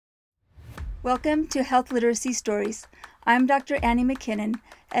Welcome to Health Literacy Stories. I'm Dr. Annie McKinnon,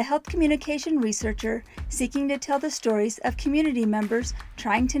 a health communication researcher seeking to tell the stories of community members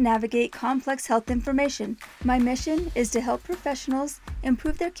trying to navigate complex health information. My mission is to help professionals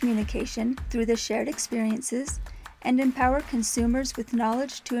improve their communication through the shared experiences and empower consumers with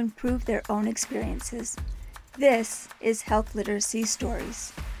knowledge to improve their own experiences. This is Health Literacy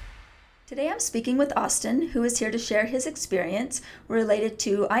Stories. Today I'm speaking with Austin, who is here to share his experience related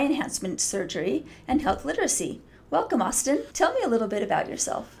to eye enhancement surgery and health literacy. Welcome, Austin. Tell me a little bit about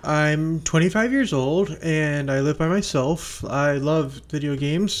yourself. I'm 25 years old and I live by myself. I love video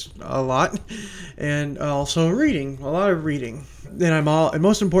games a lot and also reading, a lot of reading. And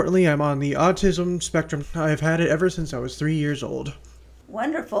most importantly, I'm on the autism spectrum. I've had it ever since I was 3 years old.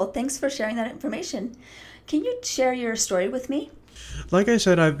 Wonderful. Thanks for sharing that information. Can you share your story with me? Like I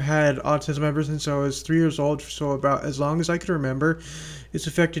said, I've had autism ever since I was 3 years old, so about as long as I can remember. It's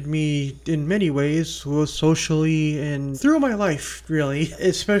affected me in many ways, both socially and through my life, really,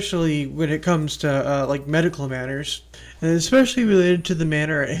 especially when it comes to medical matters. And especially related to the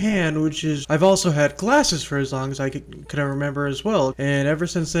matter at hand, which is I've also had glasses for as long as I could remember as well. And ever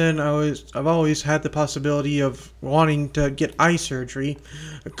since then, I've always had the possibility of wanting to get eye surgery.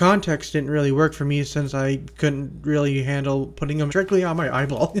 Contacts didn't really work for me since I couldn't really handle putting them directly on my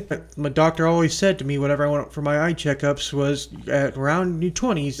eyeball. My doctor always said to me whenever I went for my eye checkups was at around your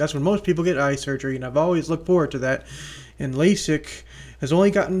 20s, that's when most people get eye surgery, and I've always looked forward to that. And LASIK has only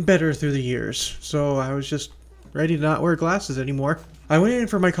gotten better through the years, so I was just ready to not wear glasses anymore. I went in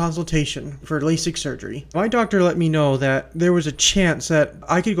for my consultation for LASIK surgery. My doctor let me know that there was a chance that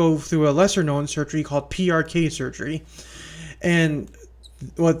I could go through a lesser known surgery called PRK surgery. And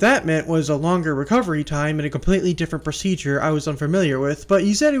what that meant was a longer recovery time and a completely different procedure I was unfamiliar with, but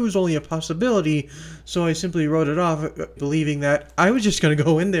he said it was only a possibility, so I simply wrote it off, believing that I was just going to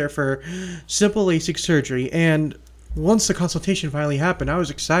go in there for simple LASIK surgery. And once the consultation finally happened, I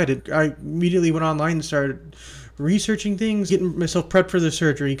was excited. I immediately went online and started researching things, getting myself prepped for the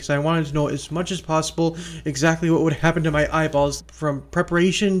surgery because I wanted to know as much as possible exactly what would happen to my eyeballs from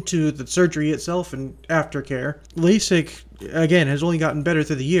preparation to the surgery itself and aftercare. LASIK, again, has only gotten better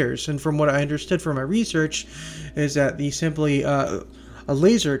through the years, and from what I understood from my research is that a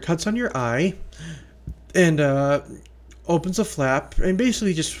laser cuts on your eye and opens a flap and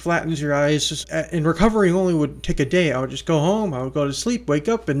basically just flattens your eyes. And recovering only would take a day. I would just go home, I would go to sleep, wake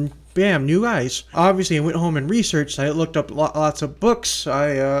up, and bam, new eyes. Obviously, I went home and researched. I looked up lots of books.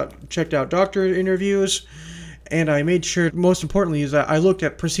 I checked out doctor interviews. And I made sure, most importantly, is that I looked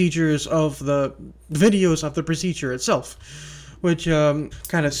at procedures of the videos of the procedure itself, which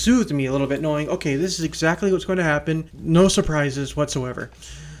kind of soothed me a little bit, knowing, okay, this is exactly what's going to happen. No surprises whatsoever.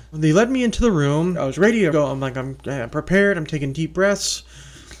 They led me into the room. I was ready to go. I'm prepared. I'm taking deep breaths.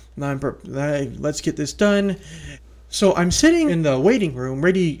 Let's get this done. So I'm sitting in the waiting room,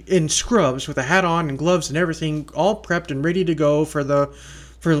 ready in scrubs with a hat on and gloves and everything, all prepped and ready to go for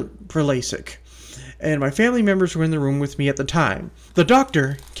LASIK. And my family members were in the room with me at the time. The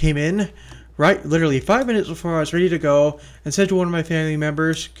doctor came in literally 5 minutes before I was ready to go and said to one of my family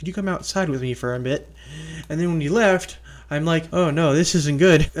members, "Could you come outside with me for a bit?" And then when he left, I'm like, oh no, this isn't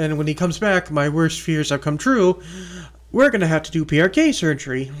good. And when he comes back, my worst fears have come true. We're going to have to do PRK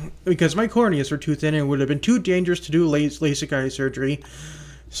surgery because my corneas were too thin and it would have been too dangerous to do LASIK eye surgery.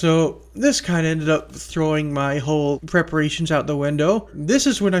 So this kind of ended up throwing my whole preparations out the window. This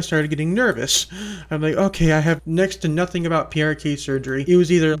is when I started getting nervous. I'm like, okay, I have next to nothing about PRK surgery. It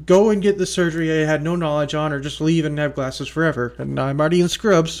was either go and get the surgery I had no knowledge on or just leave and have glasses forever. And I'm already in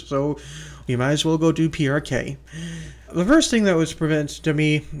scrubs, so we might as well go do PRK. The first thing that was presented to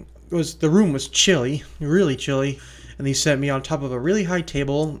me was the room was chilly, really chilly. And they set me on top of a really high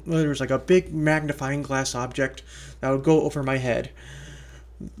table. There was like a big magnifying glass object that would go over my head.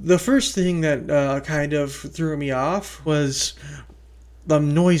 The first thing that kind of threw me off was the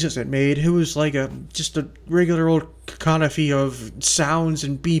noises it made. It was like just a regular old cacophony of sounds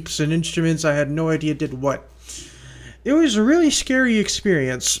and beeps and instruments I had no idea did what. It was a really scary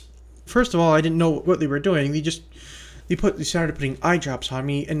experience. First of all, I didn't know what they were doing. They started putting eye drops on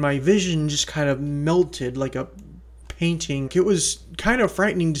me, and my vision just kind of melted like a painting. It was kind of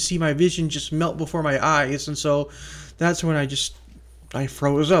frightening to see my vision just melt before my eyes, and so that's when I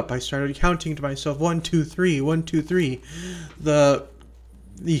froze up. I started counting to myself, 1, 2, 3, 1, 2, 3.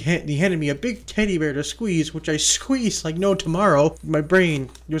 He handed me a big teddy bear to squeeze, which I squeezed like no tomorrow. My brain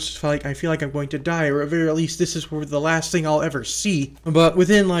just felt like I feel like I'm going to die, or at very least this is the last thing I'll ever see. But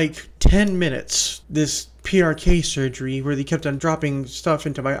within like 10 minutes, this PRK surgery where they kept on dropping stuff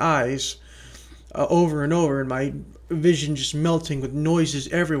into my eyes, over and over, and my vision just melting with noises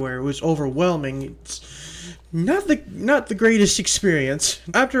everywhere. It was overwhelming. It's not the greatest experience.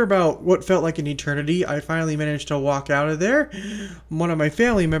 After about what felt like an eternity, I finally managed to walk out of there. One of my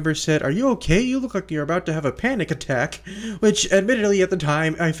family members said, "Are you okay? You look like you're about to have a panic attack," which admittedly at the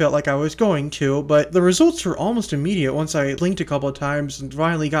time I felt like I was going to, but the results were almost immediate once I blinked a couple of times and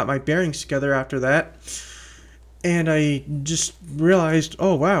finally got my bearings together after that. And I just realized,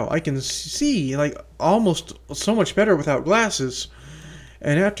 oh wow, I can see like almost so much better without glasses.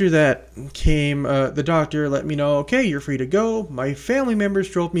 And after that came the doctor let me know, okay, you're free to go. My family members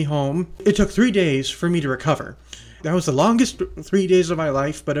drove me home. It took 3 days for me to recover. That was the longest 3 days of my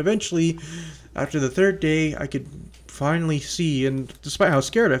life, but eventually, after the third day, I could finally see, and despite how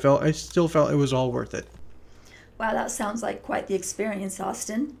scared I felt, I still felt it was all worth it. Wow, that sounds like quite the experience,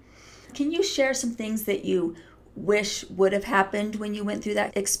 Austin. Can you share some things that you wish would have happened when you went through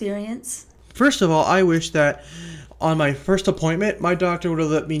that experience? First of all, I wish that on my first appointment, my doctor would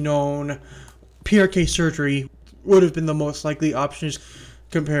have let me know PRK surgery would have been the most likely option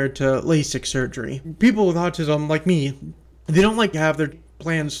compared to LASIK surgery. People with autism, like me, they don't like to have their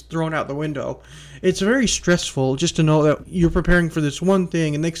plans thrown out the window. It's very stressful just to know that you're preparing for this one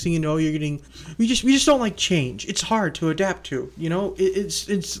thing, and next thing you know, we just don't like change. It's hard to adapt to, you know.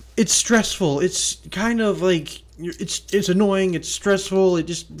 It's stressful. It's kind of like it's annoying. It's stressful. It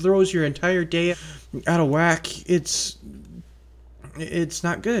just throws your entire day out of whack. It's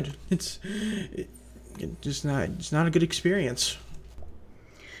not good. It's not a good experience.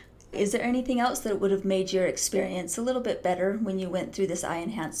 Is there anything else that would have made your experience a little bit better when you went through this eye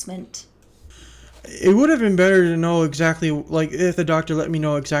enhancement? It would have been better to know exactly, like, if the doctor let me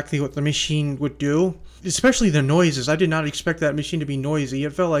know exactly what the machine would do, especially the noises. I did not expect that machine to be noisy.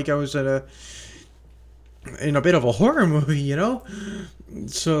 It felt like I was in a bit of a horror movie, you know?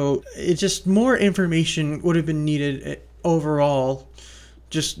 So it just more information would have been needed overall.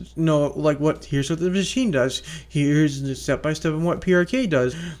 Just know, like, here's what the machine does. Here's the step-by-step of what PRK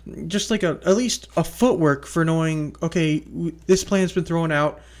does. Just like at least a footwork for knowing, okay, this plan's been thrown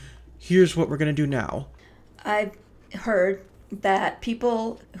out. Here's what we're going to do now. I've heard that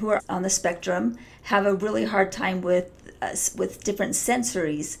people who are on the spectrum have a really hard time with different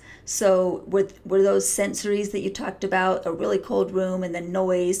sensories. So were those sensories that you talked about, a really cold room and then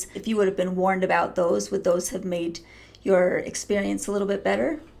noise, if you would have been warned about those, would those have made your experience a little bit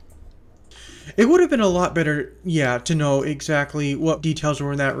better? It would have been a lot better, yeah, to know exactly what details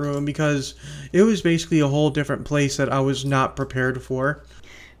were in that room, because it was basically a whole different place that I was not prepared for.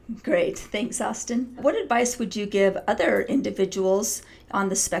 Great. Thanks, Austin. What advice would you give other individuals on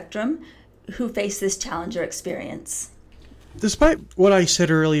the spectrum who face this challenge or experience? Despite what I said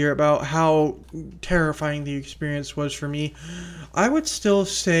earlier about how terrifying the experience was for me, I would still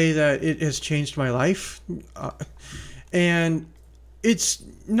say that it has changed my life. And it's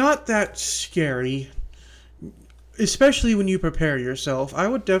not that scary, especially when you prepare yourself. I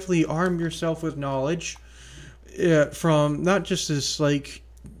would definitely arm yourself with knowledge from not just this, like,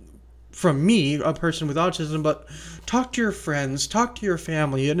 from me, a person with autism, but talk to your friends, talk to your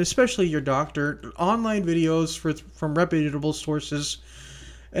family, and especially your doctor, online videos from reputable sources.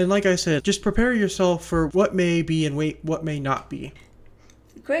 And like I said, just prepare yourself for what may be and what may not be.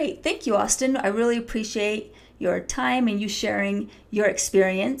 Great. Thank you, Austin. I really appreciate your time and you sharing your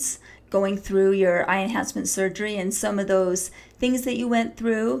experience going through your eye enhancement surgery and some of those things that you went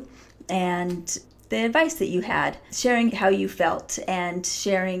through and the advice that you had, sharing how you felt and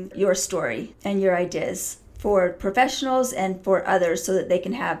sharing your story and your ideas for professionals and for others so that they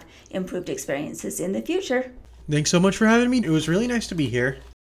can have improved experiences in the future. Thanks so much for having me. It was really nice to be here.